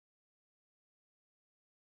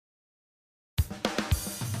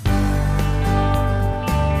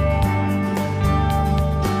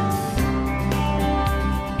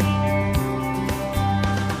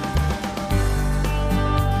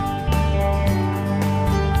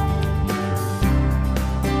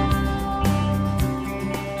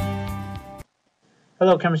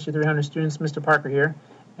Hello, Chemistry 300 students, Mr. Parker here,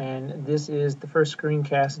 and this is the first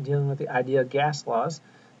screencast dealing with the idea of gas laws,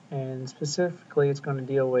 and specifically it's going to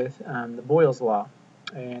deal with the Boyles Law.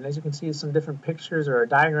 And as you can see, some different pictures or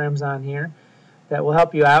diagrams on here that will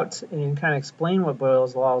help you out and kind of explain what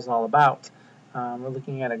Boyles Law is all about. We're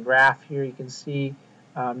looking at a graph here. You can see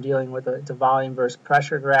dealing with it's a volume versus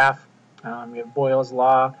pressure graph. You have Boyles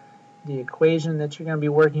Law, the equation that you're going to be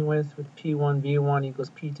working with P1V1 equals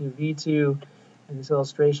P2V2. And this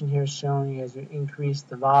illustration here is showing as you increase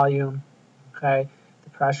the volume, okay, the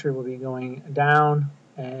pressure will be going down,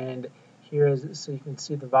 and here is so you can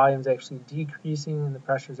see the volume is actually decreasing and the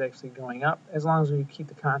pressure is actually going up as long as we keep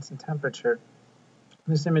the constant temperature.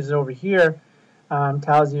 This image over here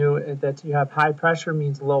tells you that you have high pressure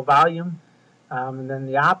means low volume, and then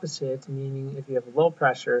the opposite, meaning if you have low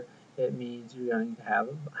pressure, it means you're going to have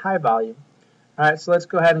high volume. All right, so let's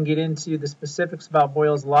go ahead and get into the specifics about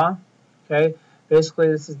Boyle's Law. Okay. Basically,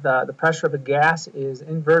 this is the pressure of a gas is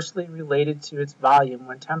inversely related to its volume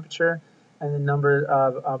when temperature and the number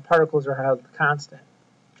of particles are held constant.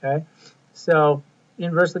 Okay, so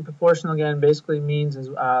inversely proportional again basically means is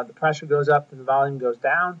the pressure goes up then the volume goes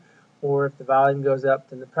down, or if the volume goes up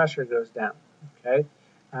then the pressure goes down. Okay,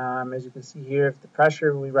 as you can see here, if the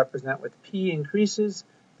pressure we represent with P increases,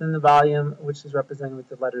 then the volume, which is represented with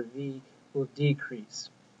the letter V, will decrease.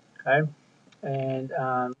 Okay, and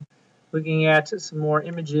looking at some more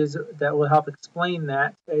images that will help explain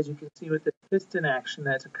that. As you can see with the piston action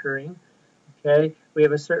that's occurring, okay, we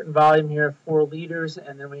have a certain volume here of 4 liters,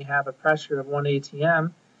 and then we have a pressure of 1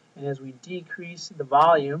 atm. And as we decrease the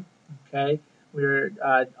volume, okay, we're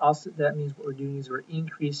also that means what we're doing is we're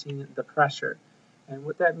increasing the pressure. And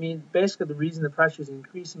what that means, basically, the reason the pressure is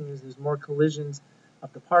increasing is there's more collisions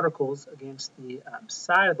of the particles against the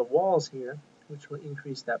side of the walls here, which will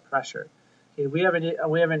increase that pressure. Okay, we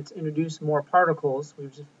haven't introduced more particles.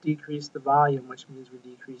 We've just decreased the volume, which means we're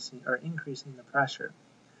decreasing or increasing the pressure.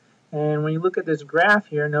 And when you look at this graph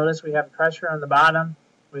here, notice we have pressure on the bottom,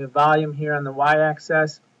 we have volume here on the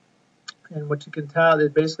y-axis, and what you can tell,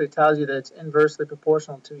 it basically tells you that it's inversely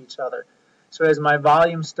proportional to each other. So as my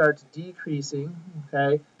volume starts decreasing,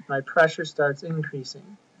 okay, my pressure starts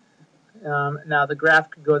increasing. Now the graph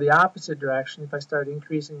could go the opposite direction. If I start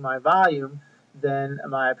increasing my volume, then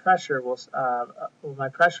my pressure will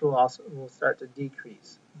start to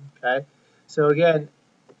decrease. Okay, so again,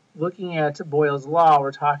 looking at Boyle's Law,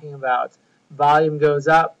 we're talking about volume goes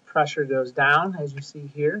up, pressure goes down, as you see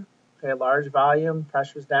here. Okay, large volume,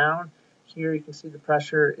 pressure's down. Here you can see the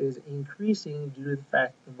pressure is increasing due to the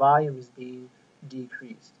fact the volume is being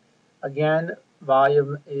decreased. Again,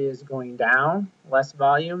 volume is going down, less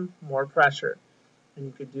volume, more pressure. And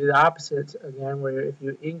you could do the opposite again, where if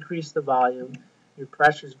you increase the volume, your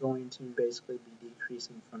pressure is going to basically be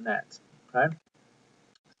decreasing from that. Okay.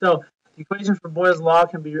 So the equation for Boyle's Law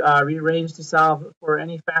can be rearranged to solve for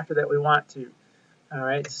any factor that we want to. All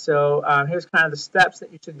right. So here's kind of the steps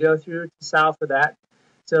that you should go through to solve for that.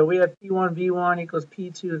 So we have P1V1 equals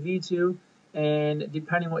P2V2, and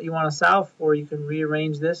depending what you want to solve for, you can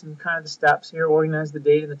rearrange this and kind of the steps here. Organize the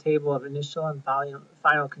data in the table of initial and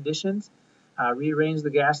final conditions. Rearrange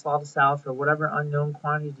the gas law to solve for whatever unknown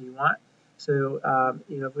quantity you want. So,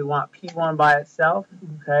 if we want P1 by itself,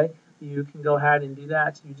 okay, you can go ahead and do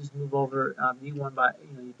that. So you just move over V1 by,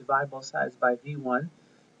 you divide both sides by V1,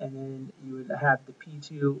 and then you would have the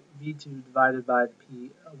P2 V2 divided by the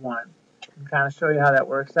P1. And kind of show you how that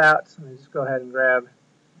works out. So let me just go ahead and grab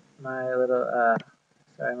my little,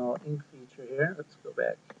 my little ink feature here. Let's go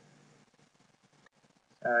back.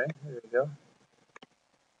 All right, here we go.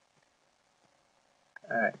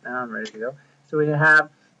 All right, now I'm ready to go. So we have,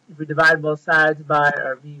 if we divide both sides by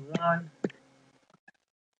our V1,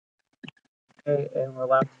 okay, and we're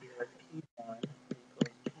left here with P1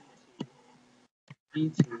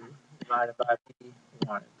 equals P2 divided by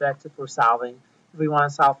P1. That's if we're solving, if we want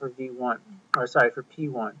to solve for V1, or sorry, for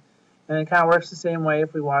P1. And it kind of works the same way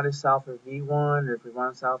if we want to solve for V1, or if we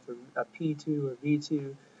want to solve for a P2 or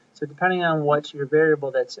V2. So depending on what your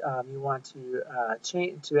variable that you want to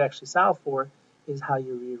change to actually solve for, is how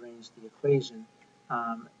you rearrange the equation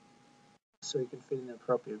so you can fit in the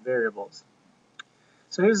appropriate variables.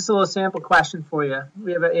 So here's a little sample question for you.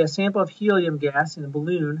 We have a sample of helium gas in a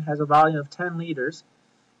balloon, has a volume of 10 liters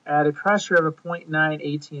at a pressure of 0.9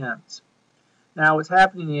 atms. Now what's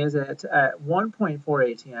happening is at 1.4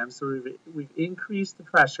 atms, so we've increased the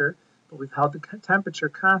pressure, but we've held the temperature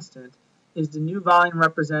constant, is the new volume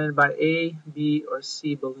represented by A, B, or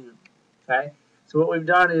C balloon. Okay? So what we've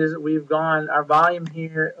done is we've gone, our volume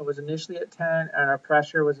here was initially at 10 and our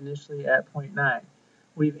pressure was initially at 0.9.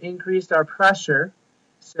 We've increased our pressure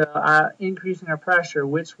So increasing our pressure,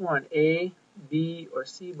 which one, A, B, or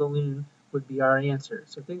C balloon would be our answer?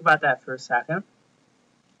 So think about that for a second.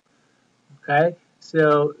 Okay,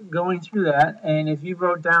 so going through that, and if you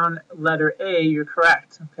wrote down letter A, you're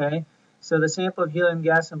correct. Okay, so the sample of helium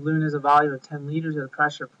gas in a balloon is a volume of 10 liters at a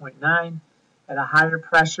pressure of 0.9. At a higher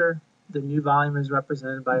pressure, the new volume is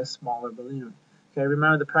represented by a smaller balloon. Okay,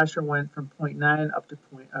 remember the pressure went from 0.9 up to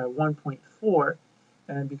 1.4,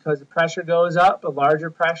 and because the pressure goes up, a larger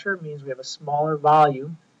pressure means we have a smaller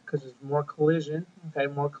volume because there's more collision. Okay,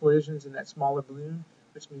 more collisions in that smaller balloon,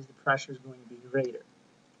 which means the pressure is going to be greater.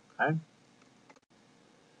 Okay.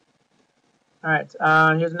 All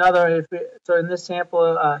right, here's another. So in this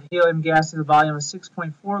sample, helium gas is a volume of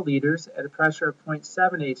 6.4 liters at a pressure of 0.7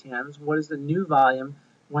 atms. What is the new volume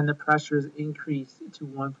when the pressure is increased to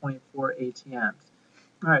 1.4 atms?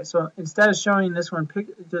 All right, so instead of showing this one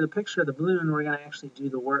through the picture of the balloon, we're going to actually do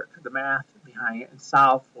the work, the math behind it, and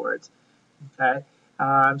solve for it. Okay,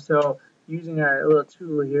 so using our little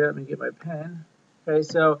tool here, let me get my pen. Okay,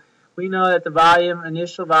 so we know that the volume,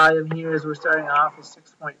 initial volume here is we're starting off with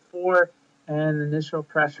 6.4. And the initial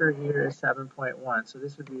pressure here is 7.1. So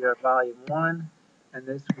this would be our volume 1, and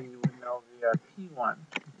this we would know would be our P1.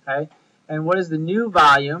 Okay? And what is the new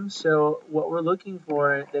volume? So what we're looking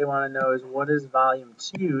for, they want to know, is what is volume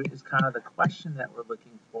 2 is kind of the question that we're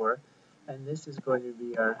looking for. And this is going to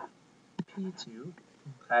be our P2.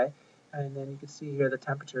 Okay? And then you can see here the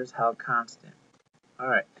temperature is held constant. All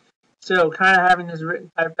right. So kind of having this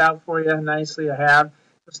written typed out for you nicely, I have.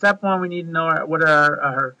 So step 1, we need to know what are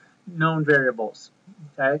our known variables.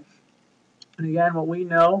 Okay, and again, what we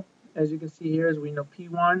know, as you can see here, is we know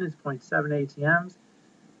P1 is 0.7 atms,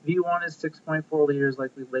 V1 is 6.4 liters,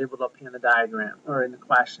 like we labeled up here in the diagram or in the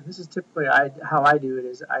question. This is typically how I do it,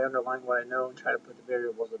 is I underline what I know and try to put the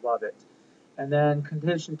variables above it. And then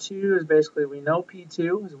condition 2 is basically we know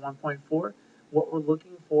P2 is 1.4. What we're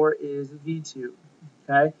looking for is V2.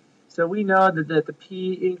 Okay, so we know that the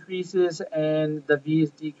P increases and the V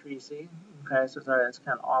is decreasing. Okay, so sorry, that's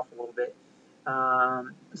kind of off a little bit.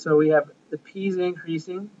 So we have the P is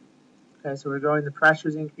increasing. Okay, so we're going, the pressure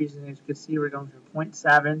is increasing. As you can see, we're going from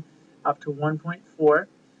 0.7 up to 1.4.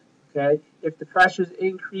 Okay, if the pressure is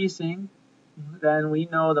increasing, then we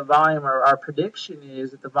know the volume, or our prediction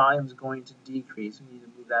is that the volume is going to decrease. We need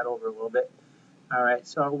to move that over a little bit. All right,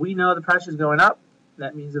 so we know the pressure is going up.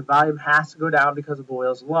 That means the volume has to go down because of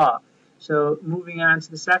Boyle's law. So moving on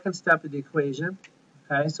to the second step of the equation.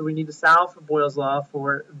 Okay, so we need to solve for Boyle's law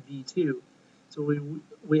for V2. So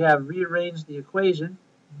we have rearranged the equation,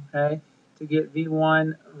 okay, to get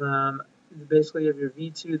V1. Basically, if your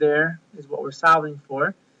V2 there is what we're solving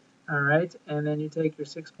for. All right, and then you take your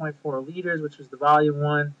 6.4 liters, which is the volume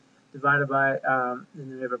 1, divided by, and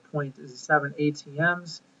then we have a point is 7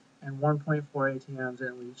 atms and 1.4 atms,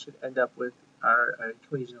 and we should end up with our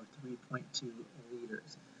equation of 3.2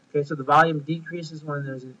 liters. Okay, so the volume decreases when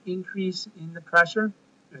there's an increase in the pressure,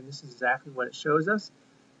 and this is exactly what it shows us,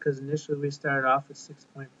 because initially we started off with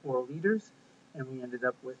 6.4 liters, and we ended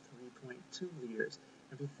up with 3.2 liters.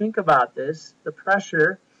 If you think about this, the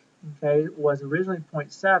pressure, okay, was originally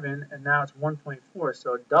 0.7, and now it's 1.4,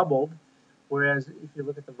 so it doubled, whereas if you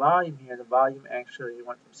look at the volume here, the volume actually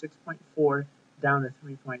went from 6.4 down to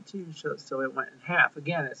 3.2, so it went in half.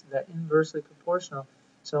 Again, it's that inversely proportional.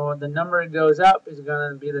 So the number it goes up is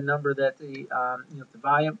going to be the number that if the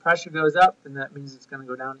volume pressure goes up, then that means it's going to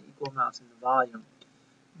go down to equal amounts in the volume.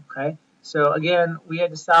 Okay, so again, we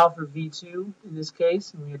had to solve for V2 in this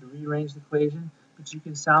case, and we had to rearrange the equation, but you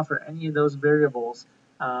can solve for any of those variables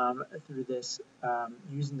through this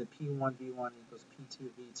using the P1 V1 equals P2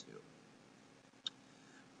 V2.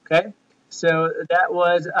 Okay, so that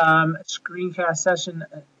was a screencast session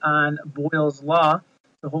on Boyle's Law.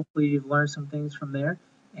 So hopefully you've learned some things from there,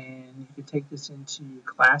 and you can take this into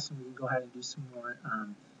class, and we can go ahead and do some more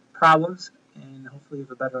problems, and hopefully you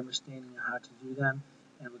have a better understanding of how to do them,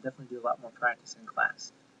 and we'll definitely do a lot more practice in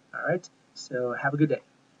class. All right, so have a good day.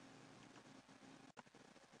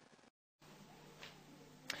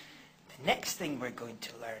 The next thing we're going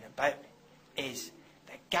to learn about is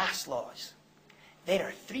the gas laws. There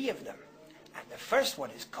are 3 of them, and the first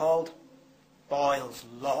one is called Boyle's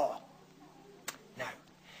Law. Now,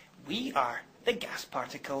 we are the gas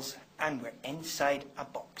particles, and we're inside a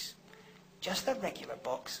box. Just a regular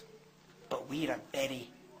box, but we're a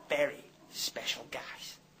very, very special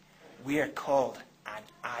gas. We're called an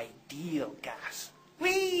ideal gas.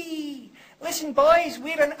 Whee! Listen, boys,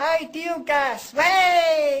 we're an ideal gas.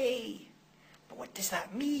 Way! But what does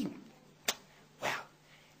that mean? Well,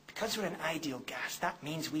 because we're an ideal gas, that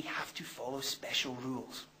means we have to follow special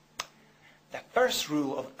rules. The first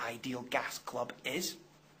rule of Ideal Gas Club is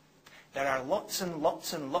there are lots and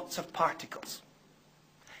lots and lots of particles.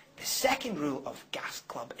 The second rule of gas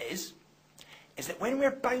club is that when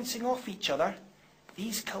we're bouncing off each other,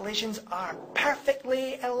 these collisions are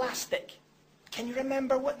perfectly elastic. Can you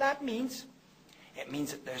remember what that means? It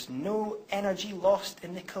means that there's no energy lost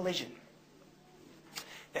in the collision.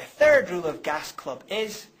 The third rule of gas club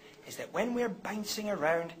is that when we're bouncing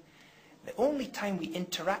around, the only time we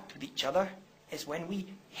interact with each other is when we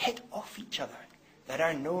hit off each other. There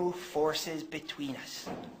are no forces between us.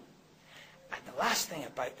 And the last thing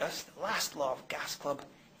about us, the last law of gas club,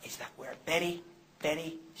 is that we're very,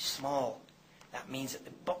 very small. That means that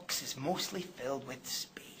the box is mostly filled with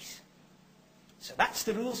space. So that's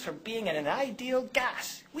the rules for being in an ideal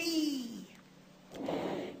gas. Whee!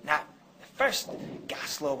 Now, the first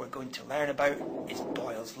gas law we're going to learn about is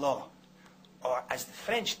Boyle's Law, or as the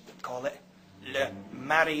French would call it, Le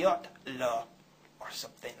Mariotte Law, or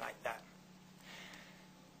something like that.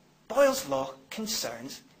 Boyle's Law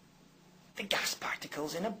concerns the gas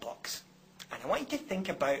particles in a box, and I want you to think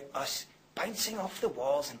about us bouncing off the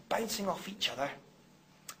walls and bouncing off each other,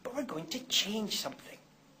 but we're going to change something,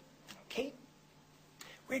 okay?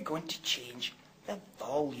 We're going to change the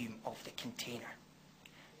volume of the container.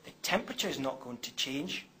 The temperature is not going to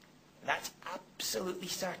change. That's absolutely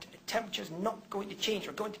certain. The temperature is not going to change.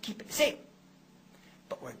 We're going to keep it the same.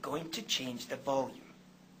 But we're going to change the volume.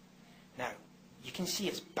 Now, you can see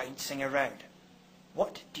it's bouncing around.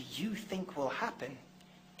 What do you think will happen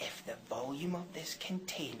if the volume of this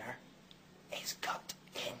container is cut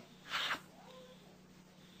in half?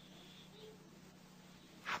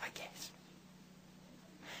 Have a guess.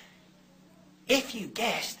 If you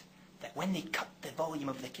guessed that when they cut the volume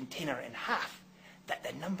of the container in half, that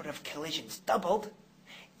the number of collisions doubled,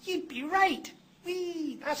 you'd be right.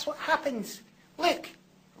 Whee! That's what happens. Look,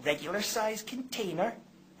 regular size container,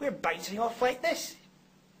 we're bouncing off like this.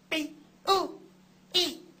 B, O,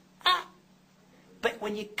 E, A. But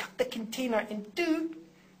when you cut the container in two,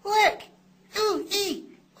 look, ooh, E,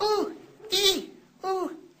 ooh, E,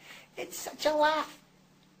 ooh. It's such a laugh.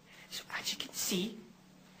 So as you can see,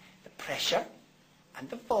 the pressure and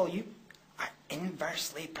the volume are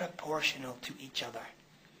inversely proportional to each other.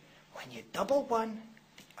 When you double one,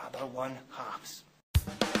 the other one halves.